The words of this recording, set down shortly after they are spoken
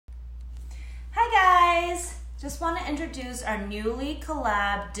guys! Just want to introduce our newly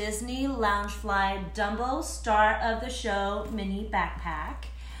collab Disney Loungefly Dumbo Star of the Show mini backpack.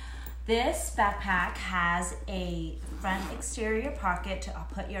 This backpack has a front exterior pocket to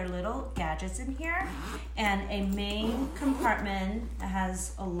put your little gadgets in here and a main compartment that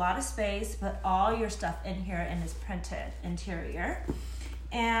has a lot of space, put all your stuff in here and is printed interior.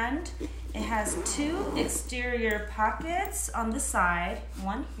 And it has two exterior pockets on the side,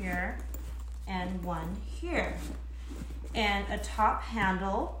 one here and one here, and a top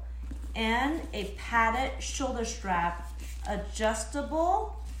handle and a padded shoulder strap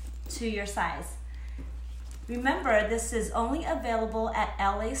adjustable to your size. Remember, this is only available at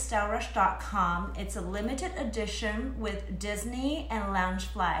LASR.com. It's a limited edition with Disney and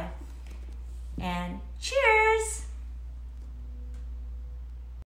Loungefly. And cheers!